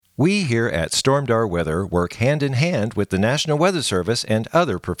We here at Stormdar Weather work hand in hand with the National Weather Service and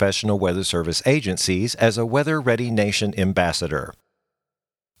other professional weather service agencies as a Weather Ready Nation ambassador.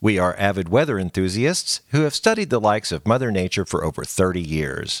 We are avid weather enthusiasts who have studied the likes of Mother Nature for over 30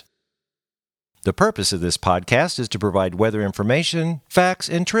 years. The purpose of this podcast is to provide weather information, facts,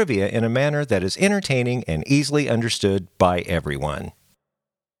 and trivia in a manner that is entertaining and easily understood by everyone.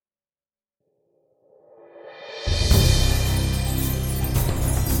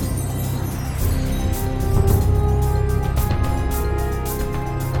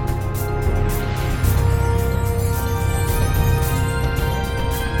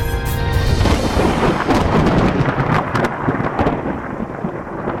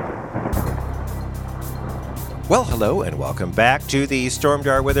 Well, hello, and welcome back to the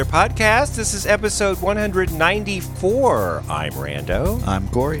Stormdar Weather Podcast. This is episode 194. I'm Rando. I'm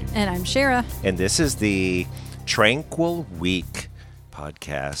Corey. And I'm Shara. And this is the Tranquil Week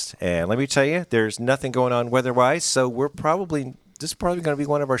podcast. And let me tell you, there's nothing going on weather-wise, so this is probably going to be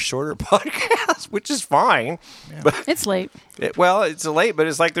one of our shorter podcasts, which is fine. Yeah. But it's late. It's late, but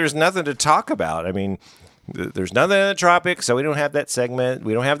it's like there's nothing to talk about. I mean, there's nothing in the tropics, so we don't have that segment.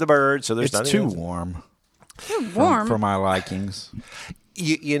 We don't have the birds, so there's nothing. It's too warm. Warm. For my likings.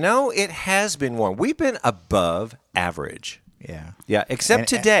 You know, it has been warm. We've been above average. Yeah. Yeah, except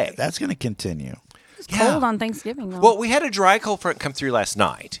today. That's going to continue. It's cold on Thanksgiving, though. Well, we had a dry cold front come through last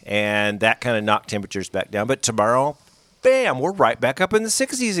night, and that kind of knocked temperatures back down. But tomorrow, bam, we're right back up in the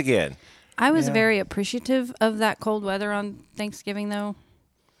 60s again. I was very appreciative of that cold weather on Thanksgiving, though.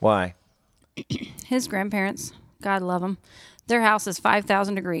 Why? His grandparents, God love them, their house is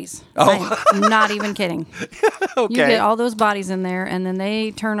 5,000 degrees. Oh. I'm not even kidding. Okay. You get all those bodies in there, and then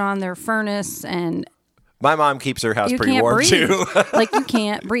they turn on their furnace, and My mom keeps her house you pretty can't warm, breathe. too. Like, you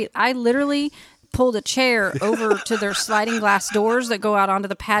can't breathe. I literally pulled a chair over to their sliding glass doors that go out onto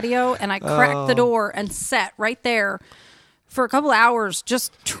the patio, and I cracked the door and sat right there for a couple hours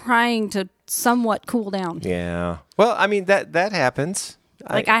just trying to somewhat cool down. Yeah. Well, I mean, that happens.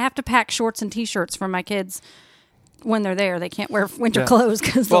 Like, I have to pack shorts and T-shirts for my kids when they're there. They can't wear winter clothes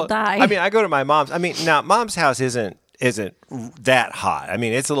because they'll die. I mean, I go to my mom's. I mean, now, mom's house isn't that hot. I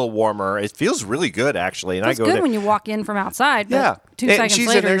mean, it's a little warmer. It feels really good, actually. And it's I go good when you walk in from outside. But Yeah. 2 And seconds she's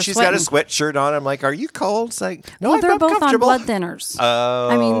later, in there. you're She's sweating. got a sweatshirt on. I'm like, are you cold? It's like, no, Well, they're I'm both on comfortable. blood thinners. Oh.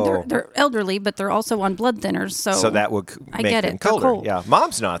 I mean, they're elderly, but they're also on blood thinners. So that would I make get them it. They're colder. cold. Yeah,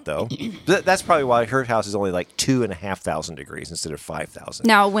 mom's not though. That's probably why her house is only like 2,500 degrees instead of 5,000.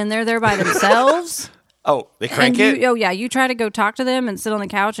 Now, when they're there by themselves, Oh, they crank it. you try to go talk to them and sit on the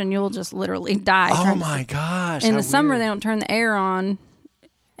couch, and you'll just literally die. Oh my gosh! In how the summer, weird. they don't turn the air on.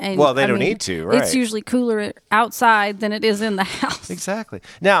 And, Well, they don't need to, right. It's usually cooler outside than it is in the house. Exactly.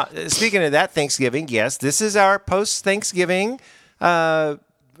 Now, speaking of that, Thanksgiving. Yes, this is our post-Thanksgiving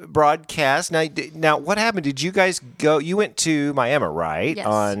broadcast. Now, what happened? Did you guys go? You went to Miami, right?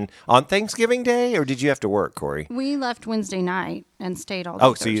 Yes. On Thanksgiving Day, or did you have to work, Corey? We left Wednesday night and stayed all day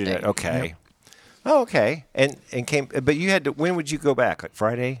Oh, so Thursday. you did. Okay. Oh, okay. And came, but you had to. When would you go back? Like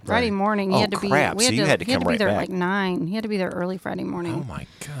Friday? Friday morning. He Oh, had to be. crap. So you had to come be right there back. at like 9. He had to be there early Friday morning. Oh my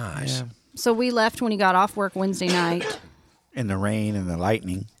gosh. So we left when he got off work Wednesday night. In the rain and the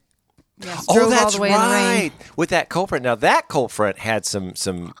lightning. Yes, Oh, drove all that's the way in the rain. right. With that cold front. Now that cold front had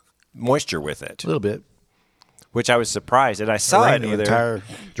some moisture with it, A little bit. which I was surprised, and I saw it the over there. entire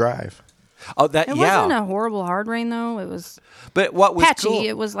drive. Oh, that It yeah. wasn't a horrible hard rain though. It was But what was patchy. cool?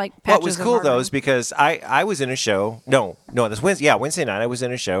 It was like patches What was of cool hard though rain. is because I was in a show. No, this Wednesday. Yeah, Wednesday night I was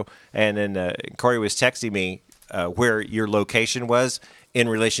in a show, and then Corey was texting me where your location was in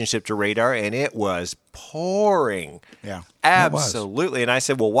relationship to radar, and it was pouring. Yeah, absolutely. And I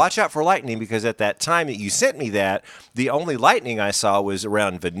said, well, watch out for lightning, because at that time that you sent me that, the only lightning I saw was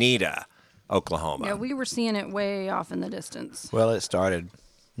around Veneta, Oklahoma. Yeah, we were seeing it way off in the distance. Well, it started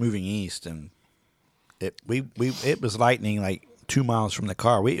moving east, and it was lightning like 2 miles from the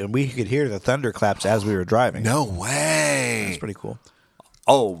car. We could hear the thunderclaps as we were driving. No way. It's pretty cool.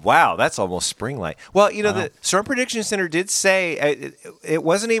 Oh, wow. That's almost spring-like. Well, you know, the Storm Prediction Center did say it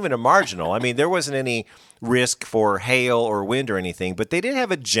wasn't even a marginal. I mean, there wasn't any risk for hail or wind or anything, but they did have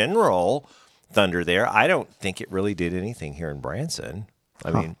a general thunder there. I don't think it really did anything here in Branson.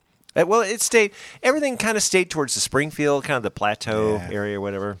 I mean, well, everything kind of stayed towards the Springfield, kind of the plateau area or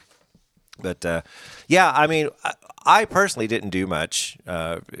whatever. But, yeah, I mean, I personally didn't do much.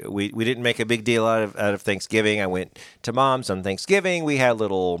 We didn't make a big deal out of Thanksgiving. I went to Mom's on Thanksgiving. We had a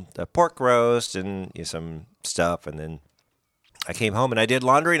little pork roast and some stuff, and then I came home and I did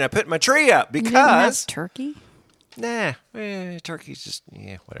laundry and I put my tree up You didn't have because turkey. turkey's just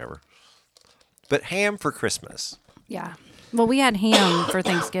whatever. But ham for Christmas. Yeah. Well, we had ham for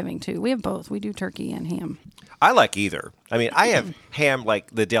Thanksgiving too. We have both. We do turkey and ham. I like either. I mean, I have ham,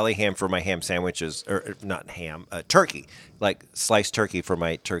 like the deli ham for my ham sandwiches, or not ham, turkey, like sliced turkey for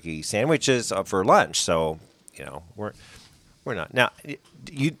my turkey sandwiches for lunch. So, we're not. Now,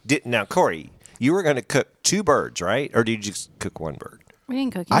 you did. Now, Corey, you were going to cook 2 birds, right? Or did you just cook 1 bird? We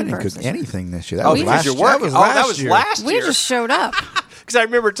didn't cook. I didn't birds cook this year. anything this year. That was because last you're year. working. That was last We year. just showed up. Because I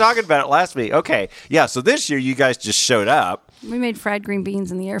remember talking about it last week. Okay, yeah. So this year you guys just showed up. We made fried green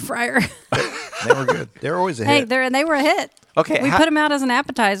beans in the air fryer. They were good. They were always a Hey, hit. they were a hit. Okay, we put them out as an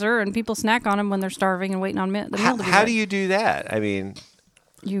appetizer, and people snack on them when they're starving and waiting on the meal to be How ready. do you do that? I mean,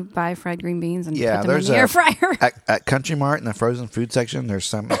 You buy fried green beans and Yeah, put them in there's the air fryer. at Country Mart in the frozen food section. There's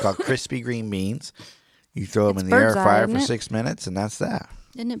something called crispy green beans. You throw them It's in the air Bird's Eye, fryer isn't for it? 6 minutes, and that's that.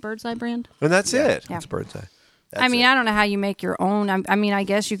 Isn't it Bird's Eye brand? and that's it. Yeah. It's bird's eye. I mean, I don't know how you make your own. I mean, I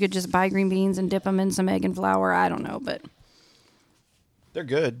guess you could just buy green beans and dip them in some egg and flour. I don't know, but They're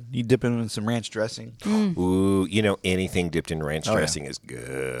good. You dip them in some ranch dressing. Ooh, anything dipped in ranch yeah. dressing is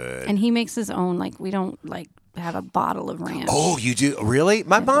good. and he makes his own. Like we don't have a bottle of ranch. Oh, you do really?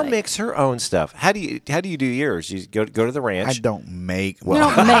 My mom like- makes her own stuff. How do you do yours? You go to the ranch. I don't make we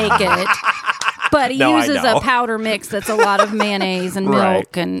don't make it. But he No, I uses know. a powder mix that's a lot of mayonnaise and Right.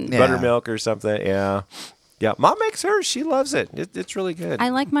 milk and Yeah. Buttermilk or something. Yeah, yeah. Mom makes hers. She loves it. It's really good. I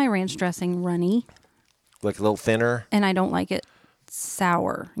like my ranch dressing runny, Like a little thinner, and I don't like it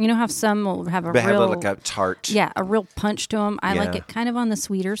sour. You know how some will have a but have real like a tart. yeah, a real punch to them. I like Yeah. it kind of on the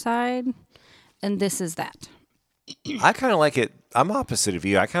sweeter side, and this is that. I kind of like it. I'm opposite of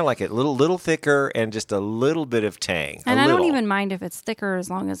you. I kind of like it a little thicker and just a little bit of tang. And I I don't even mind if it's thicker as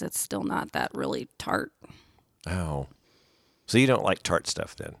long as it's still not that really tart. Oh, so you don't like tart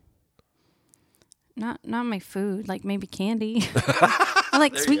stuff then? Not my food, like maybe candy. I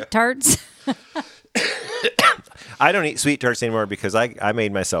like sweet tarts. I don't eat sweet tarts anymore because I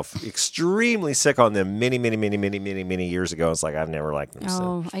made myself extremely sick on them many years ago. It's like I've never liked them. So.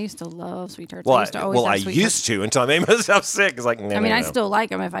 Oh, I used to love sweet tarts. Well, I used to always I have sweet used to until I made myself sick. It's like no, tarts. I mean, no, I no. still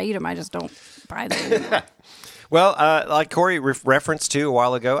like them if I eat them. I just don't buy them anymore. Well, like Corey referenced to a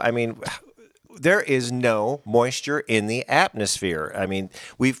while ago, I mean, there is no moisture in the atmosphere. I mean,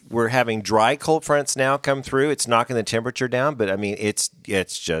 we're having dry cold fronts now come through. It's knocking the temperature down, but I mean, it's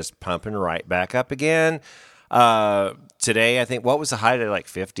just pumping right back up again. Today, I think, what was the high today? Like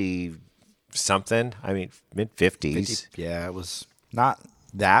 50 something? I mean, mid 50s. Yeah, it was not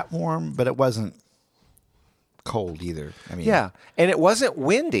that warm, but it wasn't cold either. I mean, Yeah, and it wasn't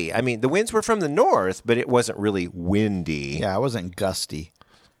windy. I mean, the winds were from the north, but it wasn't really windy. yeah, it wasn't gusty.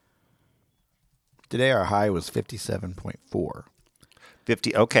 Today our high was 57.4,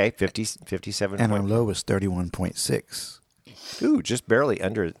 57. and our low was 31.6, Ooh, just barely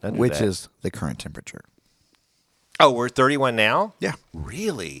under which that. is the current temperature. Oh, we're 31 now? Yeah.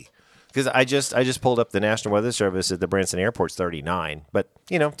 Really? Because I just pulled up the National Weather Service at the Branson Airport's 39. But,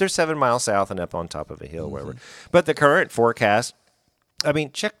 they're 7 miles south and up on top of a hill, wherever. But the current forecast, I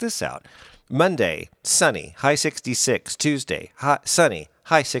mean, check this out. Monday, sunny, high 66. Tuesday, sunny,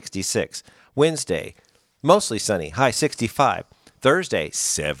 high 66. Wednesday, mostly sunny, high 65. Thursday,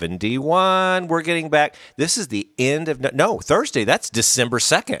 71. We're getting back. This is the end of... No, Thursday, that's December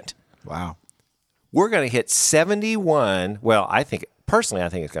 2nd. Wow. We're going to hit 71. Well, personally, I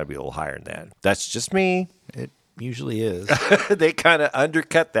think it's got to be a little higher than that. That's just me. It usually is. They kind of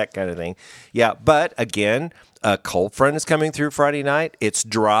undercut that kind of thing. Yeah, but again, a cold front is coming through Friday night. It's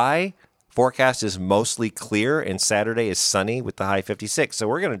dry. Forecast is mostly clear, and Saturday is sunny with the high 56. So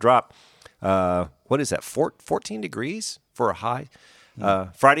we're going to drop, what is that, 14 degrees for a high?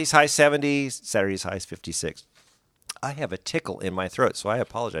 Friday's high 70s, Saturday's high 56. I have a tickle in my throat, so I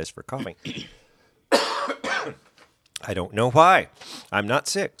apologize for coughing. I don't know why. I'm not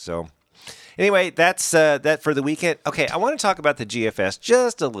sick, so... Anyway, that's that for the weekend. Okay, I want to talk about the GFS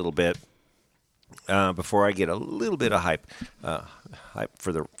just a little bit before I get a little bit of hype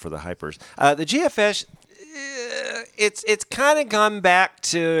for the hypers. The GFS, it's kind of gone back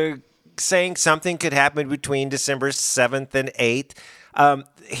to saying something could happen between December 7th and 8th.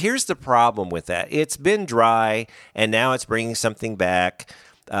 Here's the problem with that. It's been dry, and now it's bringing something back.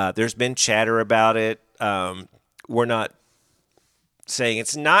 There's been chatter about it. We're not saying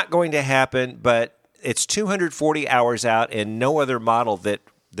it's not going to happen, but it's 240 hours out, and no other model that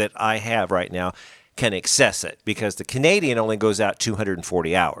I have right now can access it because the Canadian only goes out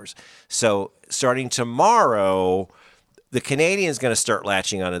 240 hours. So starting tomorrow, the Canadian is going to start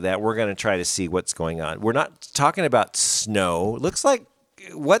latching onto that. We're going to try to see what's going on. We're not talking about snow. It looks like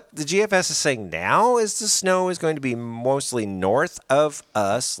what the GFS is saying now is the snow is going to be mostly north of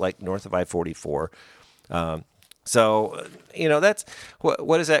us, like north of I-44. So, that's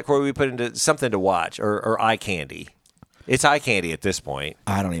what is that, Corey? We put into something to watch or eye candy. It's eye candy at this point.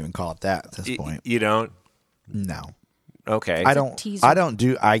 I don't even call it that at this point. You don't? No. Okay. I don't. teaser. I don't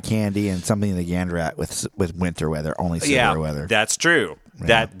do eye candy and something to gander at with winter weather. Only severe weather. That's true.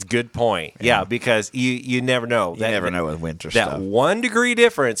 That's good point. Yeah, because you never know. You never know with winter that stuff. 1 degree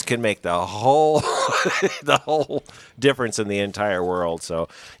difference can make the whole difference in the entire world. So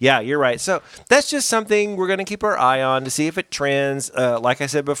yeah, you're right. So that's just something we're going to keep our eye on to see if it trends. Like I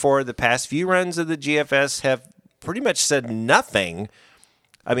said before, the past few runs of the GFS have pretty much said nothing.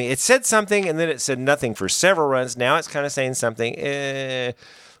 I mean, it said something and then it said nothing for several runs. Now it's kind of saying something.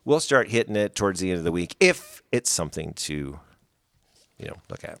 We'll start hitting it towards the end of the week if it's something to,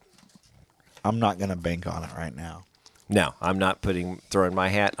 look at. I'm not going to bank on it right now. No, I'm not throwing my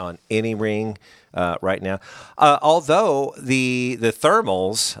hat on any ring right now. Although the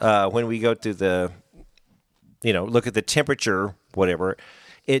thermals, when we go to the, look at the temperature, whatever,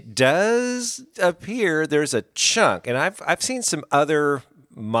 it does appear there's a chunk, and I've seen some other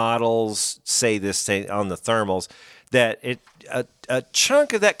models say this on the thermals, that a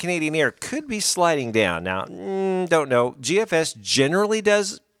chunk of that Canadian air could be sliding down. Now, don't know. GFS generally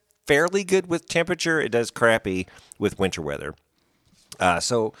does fairly good with temperature. It does crappy with winter weather.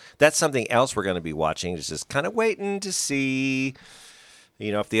 So that's something else we're going to be watching. It's just kind of waiting to see,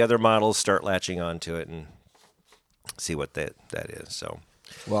 if the other models start latching onto it and see what that is. So,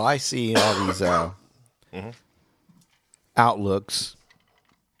 well, I see all these outlooks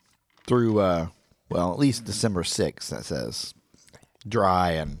through, at least December 6th that says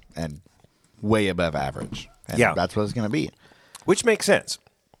dry and way above average. And that's what it's going to be. Which makes sense.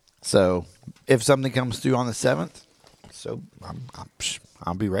 So if something comes through on the 7th,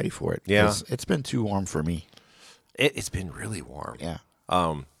 I'll be ready for it. Yeah. It's been too warm for me. It's been really warm. Yeah.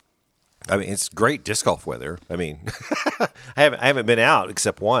 I mean, it's great disc golf weather. I mean, I haven't been out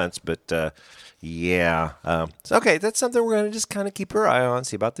except once, but yeah. So, okay, that's something we're going to just kind of keep our eye on,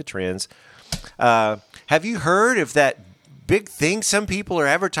 see about the trends. Have you heard of that big thing some people are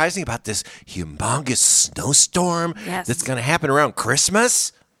advertising about, this humongous snowstorm that's going to happen around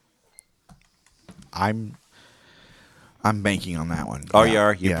Christmas? I'm banking on that one. Oh, you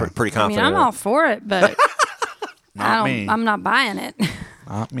are? You're pretty confident? I mean, I'm all for it, but me. I'm not buying it.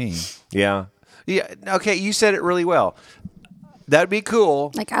 Not me. Yeah. Yeah. Okay, you said it really well. That'd be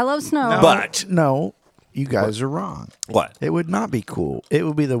cool. Like, I love snow. But no, you guys are wrong. What? It would not be cool. It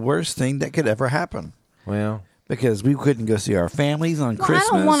would be the worst thing that could ever happen. Well, because we couldn't go see our families on Christmas.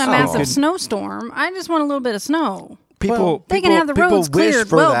 I don't want a massive snowstorm. I just want a little bit of snow. They can have the roads cleared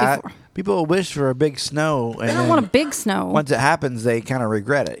before. People wish for a big snow. And they don't want a big snow. Once it happens, they kind of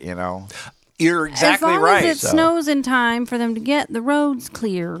regret it, You're exactly right. As long as it snows in time for them to get the roads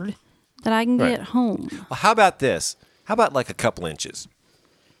cleared, that I can get home. Well, how about this? How about like a couple inches?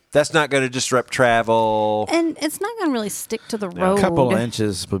 That's not going to disrupt travel. And it's not going to really stick to the road. A couple of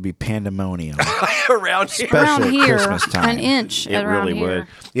inches would be pandemonium. Around here. Around here, Christmas time. an inch It around really here.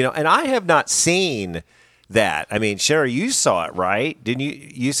 would. And I have not seen that. I mean, Sherry, you saw it, right? Didn't you?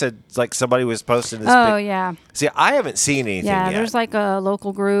 You said like somebody was posting this. Oh, yeah. See, I haven't seen anything yet. There's like a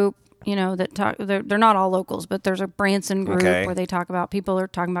local group, that talk. They're not all locals, but there's a Branson group where they talk about, people are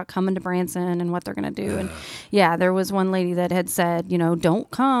talking about coming to Branson and what they're going to do. And there was one lady that had said, don't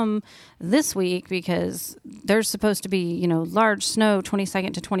come this week because there's supposed to be, large snow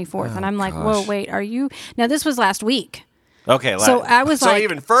 22nd to 24th. And I'm like, whoa, wait, are you? Now, this was last week. Okay, so I was like,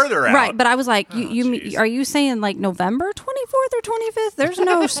 even further out, right? But I was like, you are you saying like November 24th or 25th? There's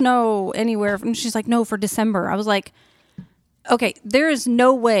no snow anywhere. And she's like, no, for December. I was like, okay, there is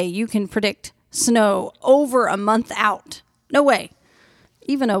no way you can predict snow over a month out. No way.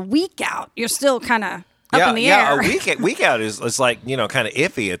 Even a week out, you're still kind of up in the air. Yeah, a week out is like kind of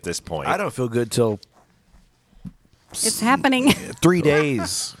iffy at this point. I don't feel good till it's happening. 3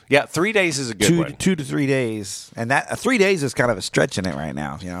 days. Yeah, 3 days is a good one. 2 to 3 days, and that 3 days is kind of a stretch in it right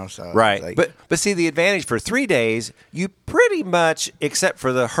now. So right. like, but see, the advantage for 3 days, you pretty much, except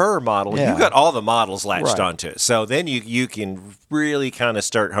for the Her model, Yeah. you've got all the models latched Right. onto it. So then you can really kind of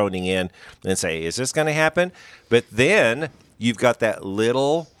start honing in and say, is this going to happen? But then you've got that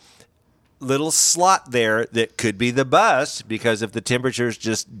little slot there that could be the bust, because if the temperatures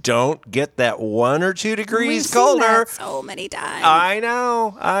just don't get that 1 or 2 degrees We've colder. seen that so many times. I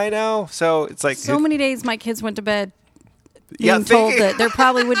know. So it's like so many days my kids went to bed being told that there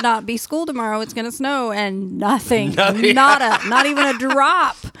probably would not be school tomorrow. It's going to snow, and nothing, nada, not even a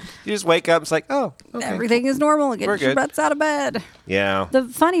drop. You just wake up. It's like, oh, okay. Everything is normal. Get We're your good. butts out of bed. Yeah. The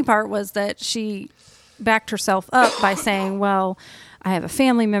funny part was that she backed herself up by saying, well, I have a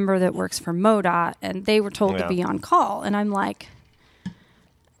family member that works for MoDOT, and they were told to Yeah. be on call. And I'm like,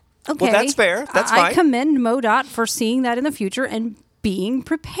 okay. Well, that's fair. That's I fine. commend MoDOT for seeing that in the future and being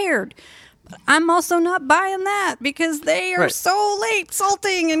prepared. But I'm also not buying that because they are Right. so late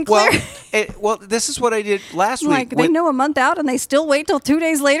salting and Well, clear. this is what I did last Like week. they know a month out and they still wait till 2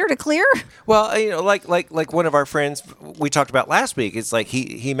 days later to clear. Well, like one of our friends we talked about last week. It's like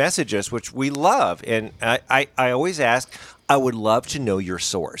he messaged us, which we love, and I always ask. I would love to know your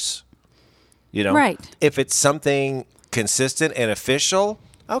source. Right. If it's something consistent and official,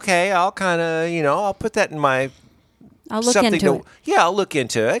 okay, I'll kind of I'll put that in my I'll look something into to it. yeah, I'll look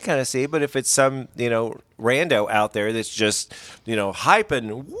into it, kind of see. But if it's some rando out there that's just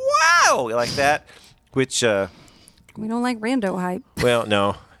hyping wow like that, which We don't like rando hype. well,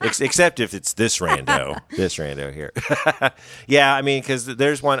 no. Except if it's this rando here. Yeah, I mean, because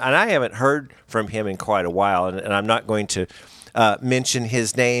there's one, and I haven't heard from him in quite a while, and I'm not going to mention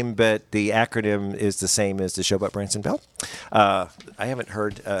his name, but the acronym is the same as the show about Branson Bell. I haven't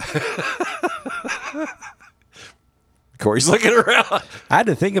heard. Corey's looking around. I had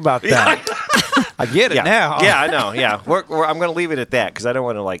to think about that. I get it Yeah, now. yeah, I know. Yeah, I'm going to leave it at that because I don't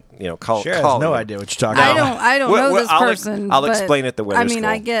want to call. Sure has call no him. idea what you're talking about. I don't know this person. I'll but, explain at the winter I mean, school.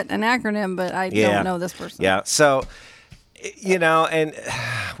 I get an acronym, but I don't know this person. Yeah. So, and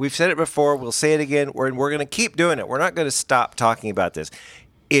we've said it before. We'll say it again. We're going to keep doing it. We're not going to stop talking about this.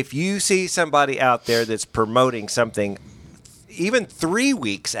 If you see somebody out there that's promoting something, even 3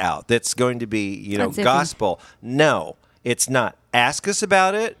 weeks out, that's going to be, That's iffy. gospel, no, it's not. Ask us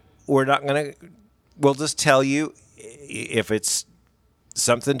about it. We're not going to. We'll just tell you if it's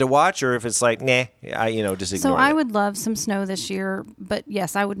something to watch or if it's like, nah, just ignore So it. I would love some snow this year, but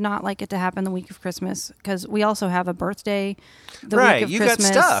yes, I would not like it to happen the week of Christmas because we also have a birthday the Right, week of you got Christmas.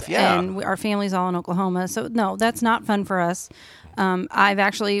 stuff, yeah. And our family's all in Oklahoma. So no, that's not fun for us.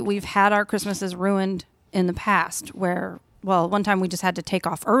 We've had our Christmases ruined in the past where, well, one time we just had to take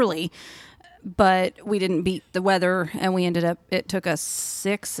off early, but we didn't beat the weather and it took us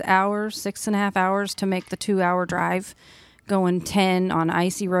 6.5 hours to make the 2-hour drive going 10 on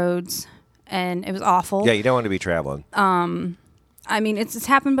icy roads. And it was awful. Yeah, you don't want to be traveling. I mean, it's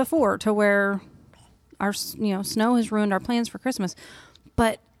happened before to where our snow has ruined our plans for Christmas.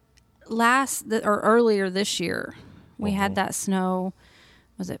 But earlier this year, we had that snow.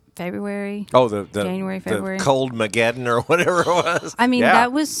 Was it February? Oh, the January, February. the cold Mageddon or whatever it was. I mean, Yeah.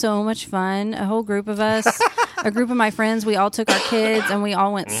 that was so much fun. A whole group of us, a group of my friends, we all took our kids and we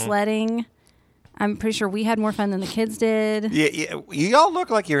all went Mm-hmm. sledding. I'm pretty sure we had more fun than the kids did. Yeah, you all look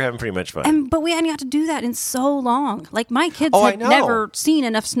like you're having pretty much fun. But we hadn't got to do that in so long. Like my kids Oh, I had know. never seen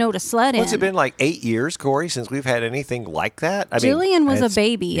enough snow to sled in. What's it been like 8 years, Corey, since we've had anything like that? I mean, Jillian was a it's-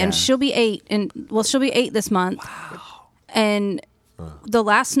 baby, and yeah. she'll be 8, she'll be 8 this month. Wow! And the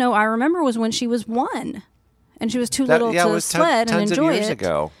last snow I remember was when she was 1, and she was too little it to was sled and tons enjoy of years it.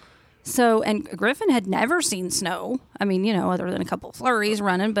 ago. So, and Griffin had never seen snow. I mean, other than a couple of flurries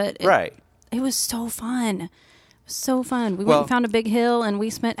running, but Right. it was so fun. It was so fun. We Well- went and found a big hill, and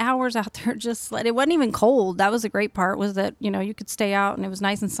we spent hours out there just sled. It wasn't even cold. That was the great part. Was that you could stay out, and it was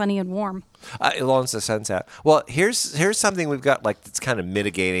nice and sunny and warm. As long as the sun's out. Well, here's something we've got that's kind of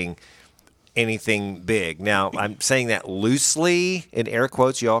mitigating anything big. Now, I'm saying that loosely in air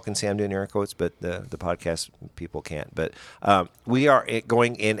quotes. You all can see I'm doing air quotes, but the podcast people can't. But we are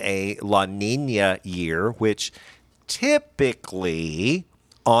going in a La Nina year, which typically,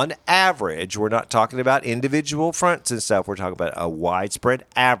 on average, we're not talking about individual fronts and stuff. We're talking about a widespread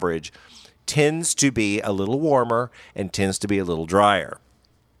average, tends to be a little warmer and tends to be a little drier.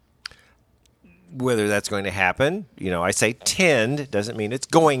 Whether that's going to happen, I say tend, doesn't mean it's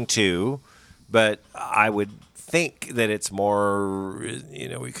going to, but I would think that it's more,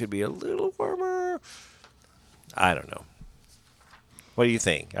 we could be a little warmer. I don't know. What do you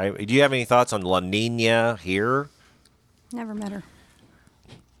think? Do you have any thoughts on La Nina here? Never met her.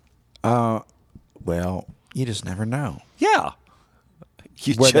 Well, you just never know Yeah.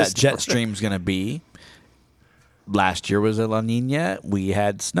 where that jet stream's going to be. Last year was a La Nina. We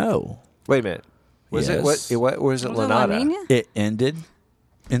had snow. Wait a minute. Was it Yes. what was it? Was it La Lanada? Nina? It ended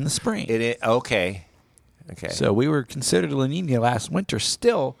in the spring. Okay. So we were considered La Nina last winter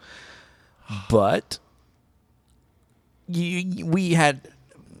still, but we had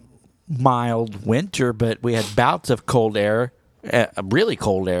mild winter, but we had bouts of cold air, really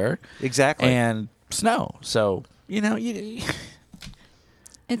cold air. Exactly. And snow. So, It's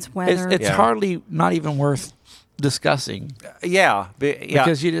weather. it's Yeah. hardly not even worth discussing yeah,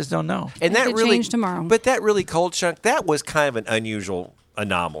 because you just don't know. and It that could really change tomorrow. But that really cold chunk, that was kind of an unusual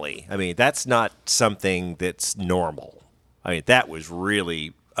anomaly. I mean, that's not something that's normal. I mean, that was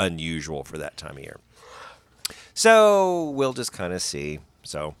really unusual for that time of year. So we'll just kind of see.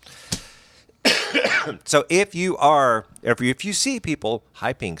 So if you see people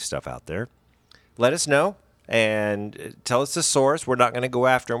hyping stuff out there, let us know and tell us the source. We're not going to go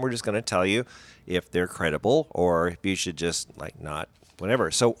after them. We're just going to tell you if they're credible or if you should just not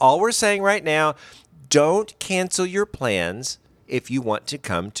whatever. So all we're saying right now, don't cancel your plans if you want to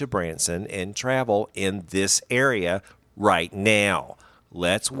come to Branson and travel in this area right now.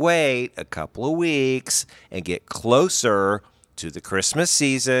 Let's wait a couple of weeks and get closer to the Christmas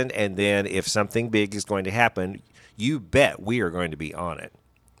season, and then if something big is going to happen, you bet we are going to be on it,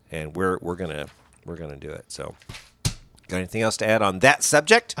 and we're gonna do it. So, got anything else to add on that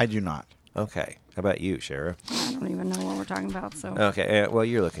subject? I do not. Okay. How about you, Shara? I don't even know what we're talking about. So okay. Well,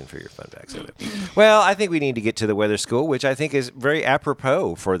 you're looking for your fun facts of it. Well, I think we need to get to the weather school, which I think is very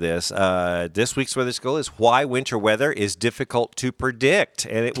apropos for this. This week's weather school is why winter weather is difficult to predict,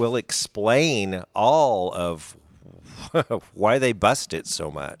 and it will explain all of why they bust it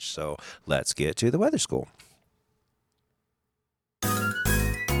so much. So let's get to the weather school.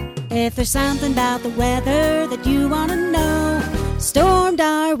 If there's something about the weather that you want to know, stormed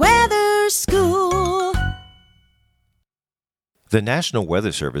our weather school. The National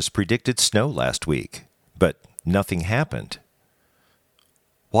Weather Service predicted snow last week, but nothing happened.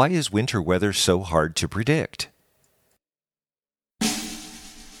 Why is winter weather so hard to predict?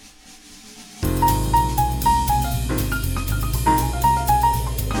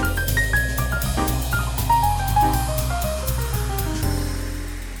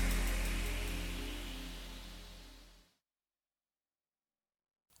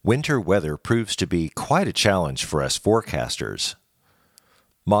 Winter weather proves to be quite a challenge for us forecasters.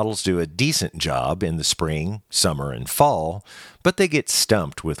 Models do a decent job in the spring, summer, and fall, but they get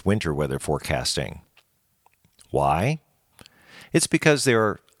stumped with winter weather forecasting. Why? It's because there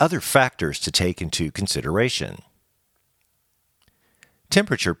are other factors to take into consideration.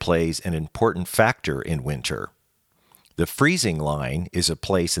 Temperature plays an important factor in winter. The freezing line is a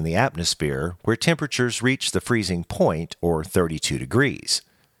place in the atmosphere where temperatures reach the freezing point, or 32 degrees.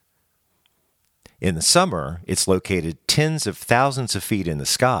 In the summer, it's located tens of thousands of feet in the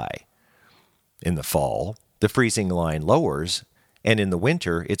sky. In the fall, the freezing line lowers, and in the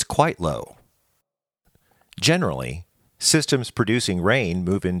winter, it's quite low. Generally, systems producing rain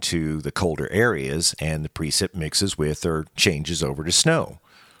move into the colder areas, and the precip mixes with or changes over to snow.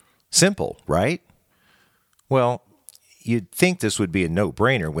 Simple, right? Well, you'd think this would be a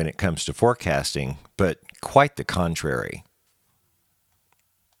no-brainer when it comes to forecasting, but quite the contrary.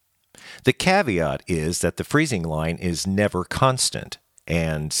 The caveat is that the freezing line is never constant,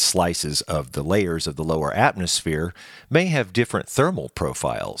 and slices of the layers of the lower atmosphere may have different thermal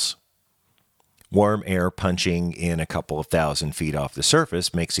profiles. Warm air punching in a couple of thousand feet off the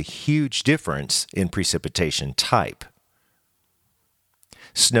surface makes a huge difference in precipitation type.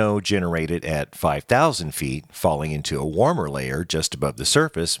 Snow generated at 5,000 feet falling into a warmer layer just above the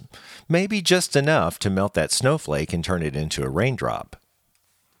surface may be just enough to melt that snowflake and turn it into a raindrop.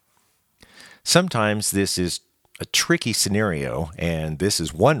 Sometimes this is a tricky scenario, and this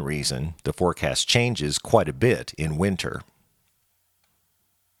is one reason the forecast changes quite a bit in winter.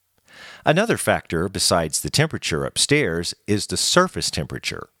 Another factor besides the temperature upstairs is the surface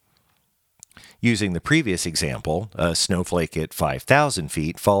temperature. Using the previous example, a snowflake at 5,000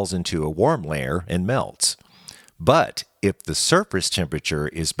 feet falls into a warm layer and melts. But if the surface temperature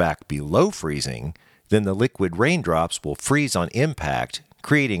is back below freezing, then the liquid raindrops will freeze on impact,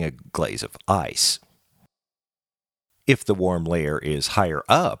 creating a glaze of ice. If the warm layer is higher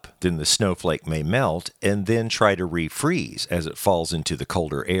up, then the snowflake may melt and then try to refreeze as it falls into the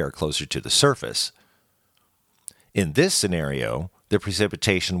colder air closer to the surface. In this scenario, the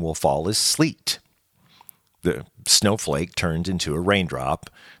precipitation will fall as sleet. The snowflake turns into a raindrop,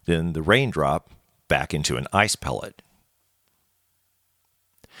 then the raindrop back into an ice pellet.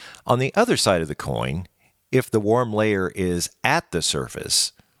 On the other side of the coin, if the warm layer is at the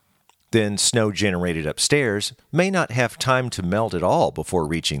surface, then snow generated upstairs may not have time to melt at all before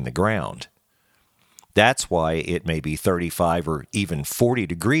reaching the ground. That's why it may be 35 or even 40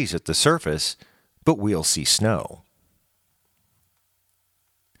 degrees at the surface, but we'll see snow.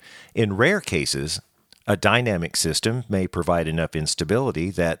 In rare cases, a dynamic system may provide enough instability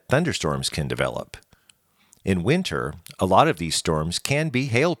that thunderstorms can develop. In winter, a lot of these storms can be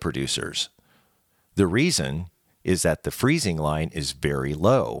hail producers. The reason is that the freezing line is very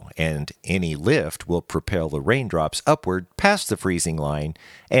low, and any lift will propel the raindrops upward past the freezing line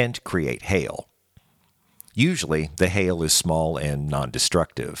and create hail. Usually, the hail is small and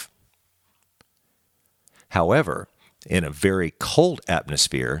non-destructive. However, In a very cold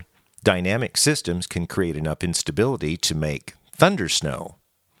atmosphere, dynamic systems can create enough instability to make thunder snow.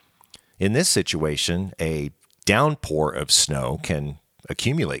 In this situation, a downpour of snow can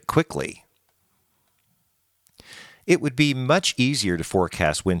accumulate quickly. It would be much easier to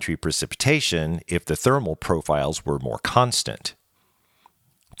forecast wintry precipitation if the thermal profiles were more constant.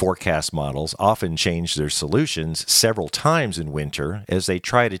 Forecast models often change their solutions several times in winter as they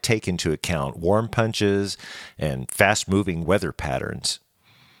try to take into account warm punches and fast-moving weather patterns.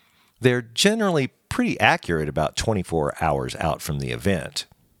 They're generally pretty accurate about 24 hours out from the event.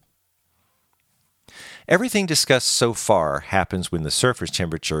 Everything discussed so far happens when the surface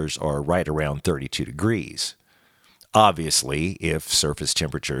temperatures are right around 32 degrees. Obviously, if surface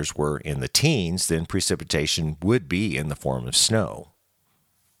temperatures were in the teens, then precipitation would be in the form of snow.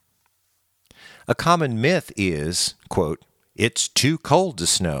 A common myth is, quote, "It's too cold to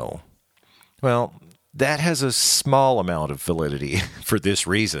snow." Well, that has a small amount of validity for this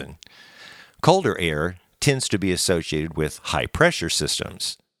reason. Colder air tends to be associated with high-pressure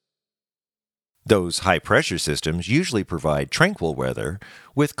systems. Those high-pressure systems usually provide tranquil weather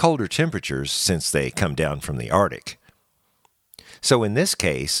with colder temperatures since they come down from the Arctic. So in this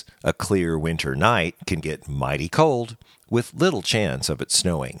case, a clear winter night can get mighty cold with little chance of it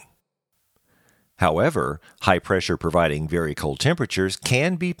snowing. However, high pressure providing very cold temperatures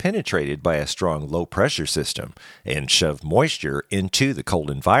can be penetrated by a strong low-pressure system and shove moisture into the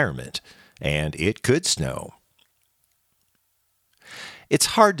cold environment, and it could snow.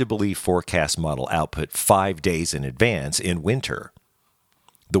 It's hard to believe forecast model output 5 days in advance in winter.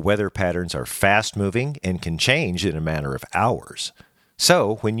 The weather patterns are fast-moving and can change in a matter of hours.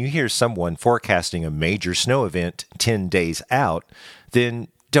 So, when you hear someone forecasting a major snow event 10 days out, then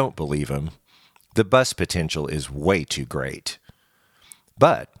don't believe them. The bust potential is way too great.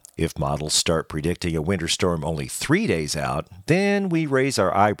 But if models start predicting a winter storm only 3 days out, then we raise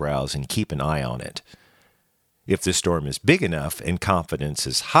our eyebrows and keep an eye on it. If the storm is big enough and confidence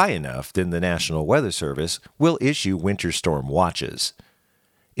is high enough, then the National Weather Service will issue winter storm watches.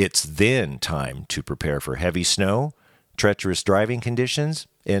 It's then time to prepare for heavy snow, treacherous driving conditions,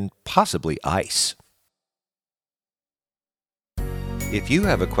 and possibly ice. If you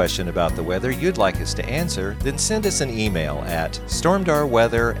have a question about the weather you'd like us to answer, then send us an email at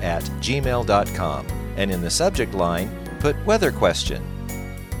stormdarweather@gmail.com and in the subject line, put weather question.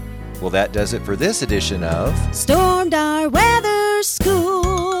 Well, that does it for this edition of Stormdar Weather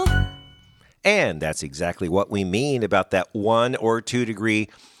School. And that's exactly what we mean about that 1 or 2 degree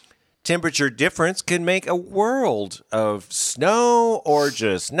temperature difference can make a world of snow or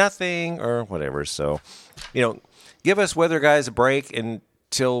just nothing or whatever. So, give us weather guys a break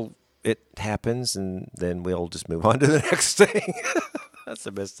until it happens, and then we'll just move on to the next thing. That's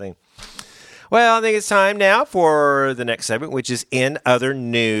the best thing. Well, I think it's time now for the next segment, which is In Other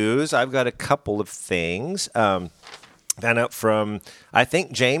News. I've got a couple of things. Found out from, I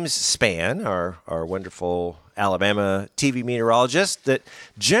think, James Spann, our wonderful Alabama TV meteorologist, that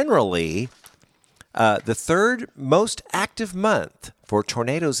generally the third most active month for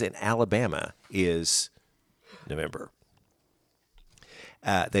tornadoes in Alabama is November.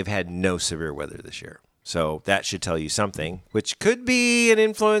 They've had no severe weather this year. So that should tell you something, which could be an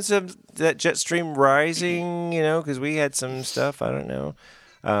influence of that jet stream rising, because we had some stuff. I don't know.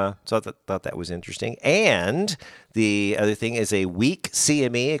 So I thought that was interesting. And the other thing is a weak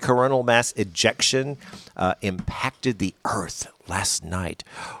CME, a coronal mass ejection, impacted the Earth last night.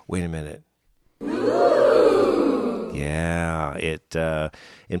 Wait a minute. Yeah, it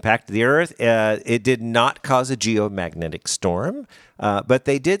impacted the Earth. It did not cause a geomagnetic storm, but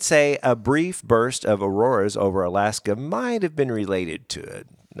they did say a brief burst of auroras over Alaska might have been related to it.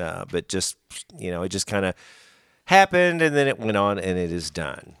 But just, it just kind of happened, and then it went on, and it is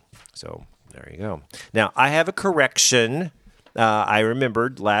done. So there you go. Now, I have a correction. I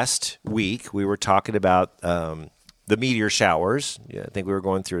remembered last week we were talking about the meteor showers. Yeah, I think we were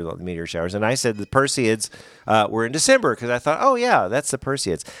going through the meteor showers, and I said the Perseids were in December because I thought, oh, yeah, that's the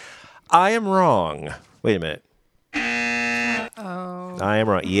Perseids. I am wrong. Wait a minute. Oh. I am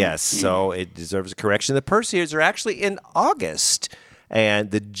wrong. Yes, so it deserves a correction. The Perseids are actually in August,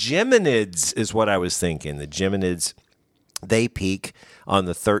 and the Geminids is what I was thinking. The Geminids, they peak on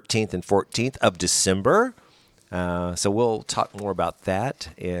the 13th and 14th of December. So we'll talk more about that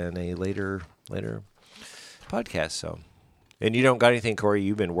in a later podcast. So, and you don't got anything, Corey?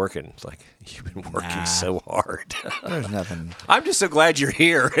 You've been working so hard. There's nothing. I'm just so glad you're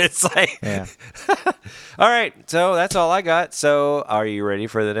here. It's like, yeah. All right. So that's all I got. So are you ready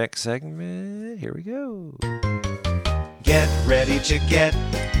for the next segment? Here we go. Get ready to get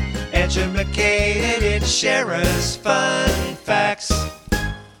educated in Shara's Fun Facts.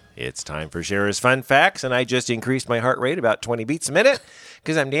 It's time for Shara's Fun Facts, and I just increased my heart rate about 20 beats a minute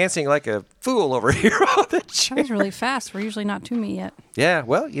because I'm dancing like a fool over here on the chair. That was really fast. We're usually not to me yet. Yeah,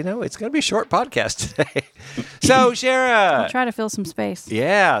 well, it's going to be a short podcast today. So, Shara. I'll try to fill some space.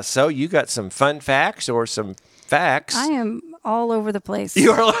 Yeah, so you got some fun facts or some facts. I am all over the place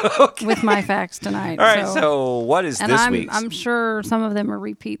You are okay. with my facts tonight. All right, so what is this week's? I'm sure some of them are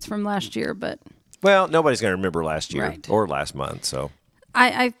repeats from last year, but... Well, nobody's going to remember last year Right. or last month, so...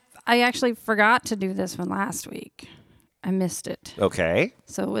 I actually forgot to do this one last week. I missed it. Okay.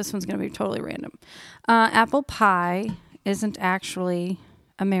 So this one's going to be totally random. Apple pie isn't actually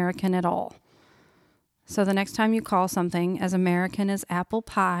American at all. So the next time you call something as American as apple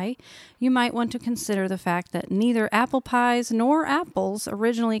pie, you might want to consider the fact that neither apple pies nor apples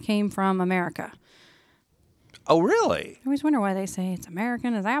originally came from America. Oh, really? I always wonder why they say it's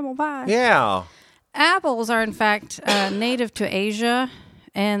American as apple pie. Yeah. Apples are, in fact, native to Asia,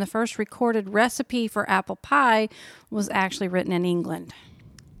 and the first recorded recipe for apple pie was actually written in England.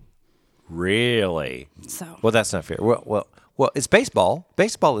 Really? So, Well, that's not fair. Well, it's baseball.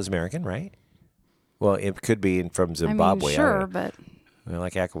 Baseball is American, right? Well, it could be from Zimbabwe. I mean, sure, don't know. but Well,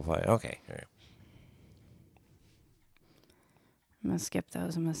 like apple pie. Okay. All right. I'm going to skip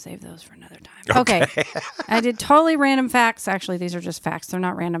those. I'm going to save those for another time. Okay. I did totally random facts. Actually, these are just facts. They're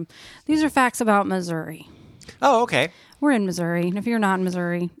not random. These are facts about Missouri. Oh, okay. We're in Missouri, and if you're not in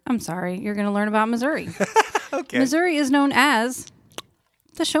Missouri, I'm sorry. You're going to learn about Missouri. Okay. Missouri is known as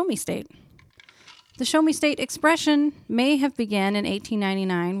the Show Me State. The Show Me State expression may have begun in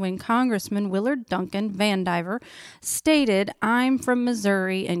 1899 when Congressman Willard Duncan Vandiver stated, "I'm from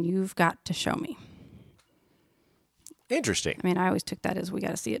Missouri and you've got to show me." Interesting. I mean, I always took that as we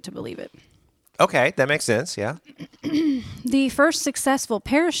got to see it to believe it. Okay, that makes sense. Yeah. The first successful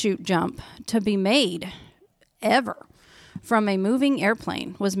parachute jump to be made ever from a moving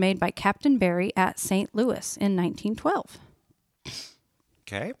airplane was made by Captain Barry at St. Louis in 1912.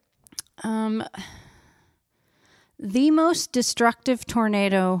 Okay. The most destructive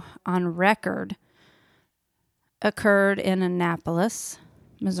tornado on record occurred in Annapolis,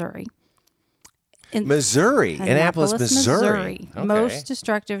 Missouri. Annapolis, Missouri. Okay. Most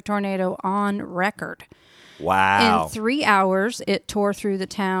destructive tornado on record. Wow. In 3 hours, it tore through the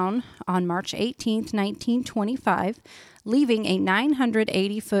town on March 18th, 1925, leaving a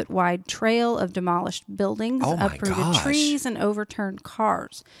 980-foot wide trail of demolished buildings, Oh my uprooted gosh. trees, and overturned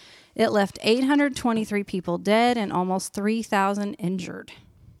cars. It left 823 people dead and almost 3,000 injured.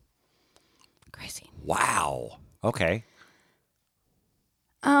 Crazy. Wow. Okay.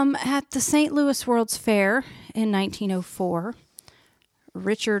 At the St. Louis World's Fair in 1904,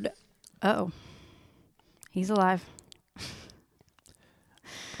 Richard... Uh-oh. He's alive.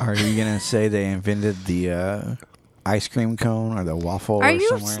 Are you going to say they invented the ice cream cone or the waffle Are or you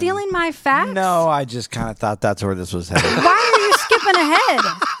somewhere? stealing my facts? No, I just kind of thought that's where this was headed. Why are you skipping ahead?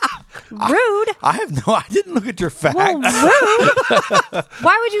 Rude. I didn't look at your facts. Well, rude.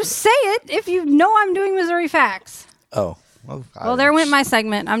 Why would you say it if you know I'm doing Missouri facts? Oh. Well, there went my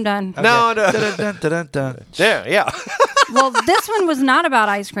segment. I'm done. No. Dun. Yeah. Well, this one was not about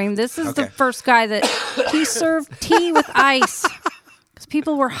ice cream. This is the first guy that he served tea with ice because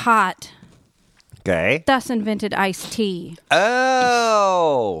people were hot. Okay. Thus invented iced tea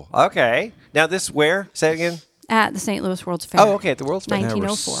Oh. Okay. Now this where? Say it again. at the St. Louis World's Fair. Oh, okay. At the World's Fair. There were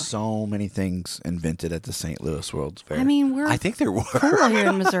 1904. so many things invented at the St. Louis World's Fair. I mean, we're I think there were. cool here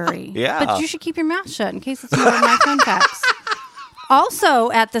in Missouri. Yeah. But you should keep your mouth shut in case it's more of my fun facts. Also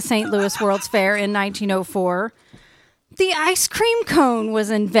at the St. Louis World's Fair in 1904, the ice cream cone was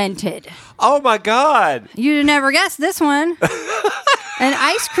invented. Oh my God. You'd never guess this one. An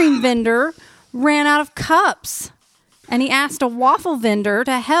ice cream vendor ran out of cups, and he asked a waffle vendor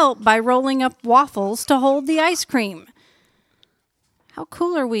to help by rolling up waffles to hold the ice cream. How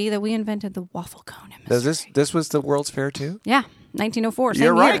cool are we that we invented the waffle cone in Missouri? This was the World's Fair too? Yeah, 1904. Same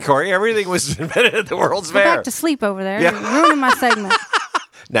You're right, year. Corey. Everything was invented at the World's Go Fair. back to sleep over there. Yeah. You're ruining my segment.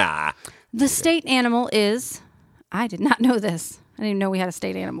 Nah. The state animal is... I did not know this. I didn't even know we had a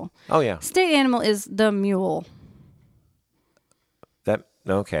state animal. Oh yeah. State animal is the mule. That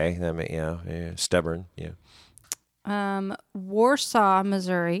okay. That yeah. Stubborn. Yeah. Warsaw,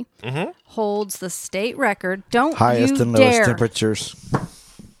 Missouri holds the state record. Don't highest you and lowest dare. temperatures.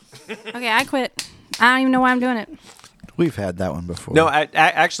 Okay, I quit. I don't even know why I'm doing it. We've had that one before. No, I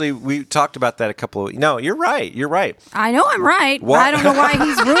actually we talked about that a couple of. No, you're right. You're right. I know I'm right, What? but I don't know why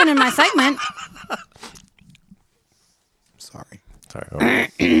he's ruining my segment. Sorry.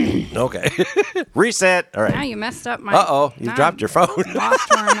 Sorry. Okay. Reset. All Now right. you messed up my. Uh-oh. You now dropped your phone. Lost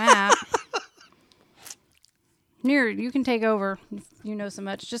where I'm at. Here, you can take over. If you know so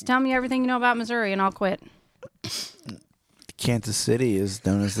much. Just tell me everything you know about Missouri, and I'll quit. Kansas City is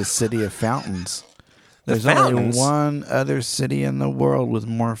known as the city of fountains. There's fountains? only one other city in the world with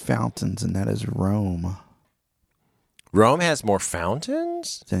more fountains, and that is Rome Rome has more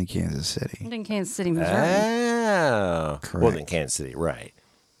fountains? than Kansas City. In Kansas City, Missouri. Oh. Well, Correct. then Kansas City, right.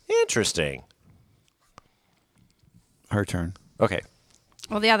 Interesting. Her turn. Okay.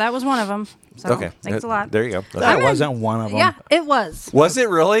 Well, yeah, that was one of them. So, Okay. thanks a lot. There you go. Okay. That wasn't one of them. Yeah, it was. Was it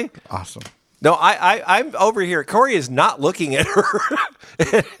really? Awesome. No, I'm over here. Corey is not looking at her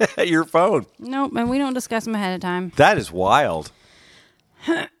at your phone. Nope, and we don't discuss them ahead of time. That is wild.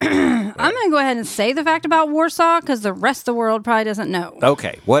 I'm going to go ahead and say the fact about Warsaw because the rest of the world probably doesn't know.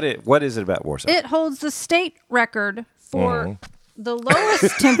 Okay. What is it about Warsaw? It holds the state record for the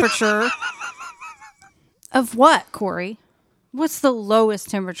lowest temperature of what, Corey? What's the lowest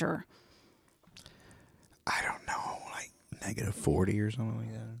temperature? I don't know, like -40 or something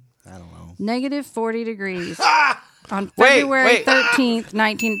like that. I don't know. Negative 40 degrees. On Wait, February wait. 13th,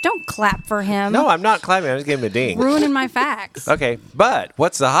 19... Don't clap for him. No, I'm not clapping. I'm just giving him a ding. Ruining my facts. Okay, but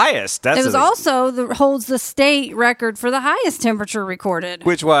what's the highest? That's It was also holds the state record for the highest temperature recorded,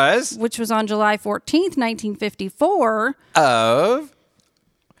 which was which was on July 14th, 1954. of.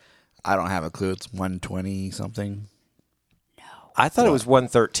 I don't have a clue. It's 120 something. I thought it was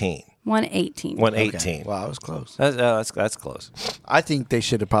 113, 118. 118. Okay. Well, I was close. That's close. I think they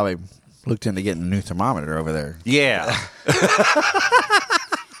should have probably looked into getting a new thermometer over there. Yeah.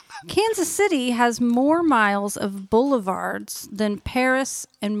 Kansas City has more miles of boulevards than Paris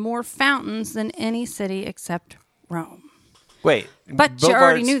and more fountains than any city except Rome. Wait. But you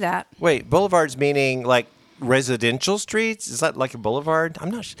already boulevards- knew that. Wait, boulevards meaning like residential streets? Is that like a boulevard? I'm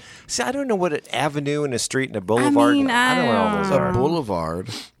not. See, I don't know what an avenue and a street and a boulevard. mean, I don't know all those A are. boulevard,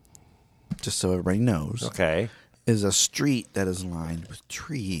 just so everybody knows, Okay. is a street that is lined with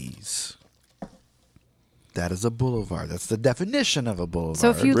trees. That is a boulevard. That's the definition of a boulevard. So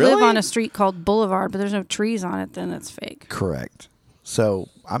if you Really? live on a street called Boulevard, but there's no trees on it, then it's fake. Correct. So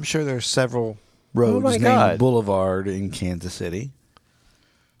I'm sure there's several Oh roads my named God. Boulevard in Kansas City.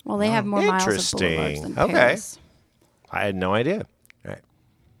 Well, they have more miles of Interesting. boulevards than Okay. Paris. I had no idea. All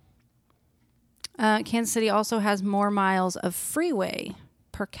right. Kansas City also has more miles of freeway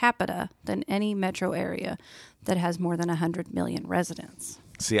per capita than any metro area that has more than 100 million residents.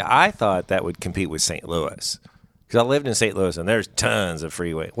 See, I thought that would compete with St. Louis because I lived in St. Louis and there's tons of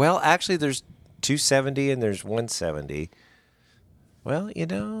freeway. Well, actually, there's 270 and there's 170. Well,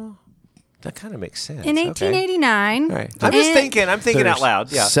 that kind of makes sense. In Okay. 1889, All right. I'm just thinking. I'm thinking out There's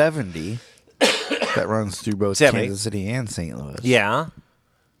loud. Yeah. 70 that runs through both 70. Kansas City and St. Louis. Yeah.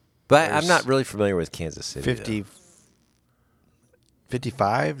 But I'm There's not really familiar with Kansas City. 50,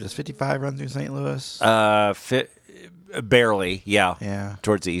 55? Does 55 run through St. Louis? though. Barely. Yeah. Yeah.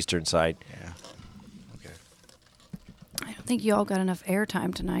 Towards the eastern side. Yeah. Okay. I don't think you all got enough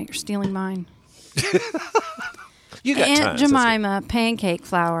airtime tonight. You're stealing mine. You got Aunt tons. Jemima pancake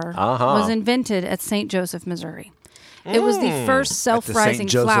flour was invented at St. Joseph, Missouri. It was the first At the self-rising St.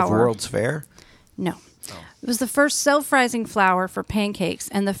 Joseph flour. World's Fair? No. It was the first self-rising flour for pancakes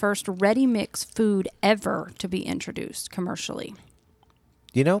and the first ready-mix food ever to be introduced commercially.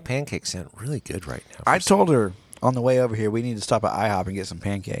 Pancakes sound really good right now. I told her on the way over here we need to stop at IHOP and get some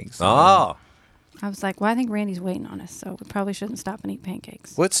pancakes. Oh. I was like, well, I think Randy's waiting on us, so we probably shouldn't stop and eat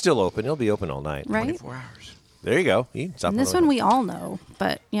pancakes. Well, it's still open. It'll be open all night. Right? 24 hours. There you go. You can stop And it this all one night. we all know,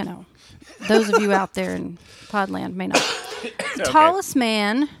 but, those of you out there in Podland may not. The tallest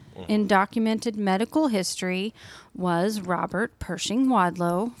man in documented medical history was Robert Pershing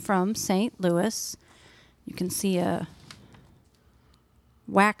Wadlow from St. Louis. You can see a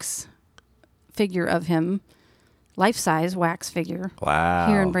wax figure of him, life-size wax figure. Wow.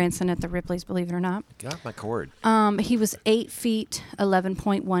 Here in Branson at the Ripley's, believe it or not. Got my cord. He was 8 feet,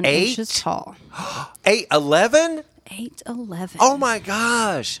 11.1 8? inches tall. 8'11"? 8'11". Oh my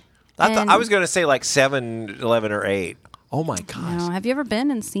gosh. I And- was going to say like 7'11" or 8. Oh my gosh. No, have you ever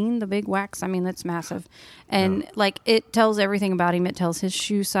been and seen the big wax? I mean, that's massive. And it tells everything about him. It tells his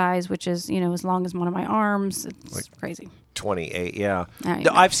shoe size, which is, as long as one of my arms. It's crazy. 28, yeah. All right.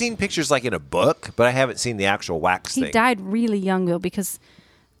 No, I've seen pictures like in a book, but I haven't seen the actual wax He thing. died really young, though, because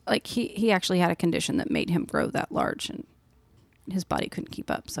he actually had a condition that made him grow that large, and his body couldn't keep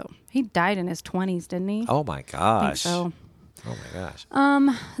up. So he died in his 20s, didn't he? Oh my I think gosh. so. Oh my gosh.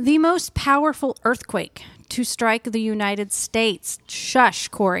 The most powerful earthquake to strike the United States. Shush,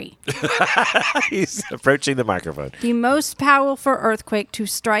 Corey. He's approaching the microphone. The most powerful earthquake to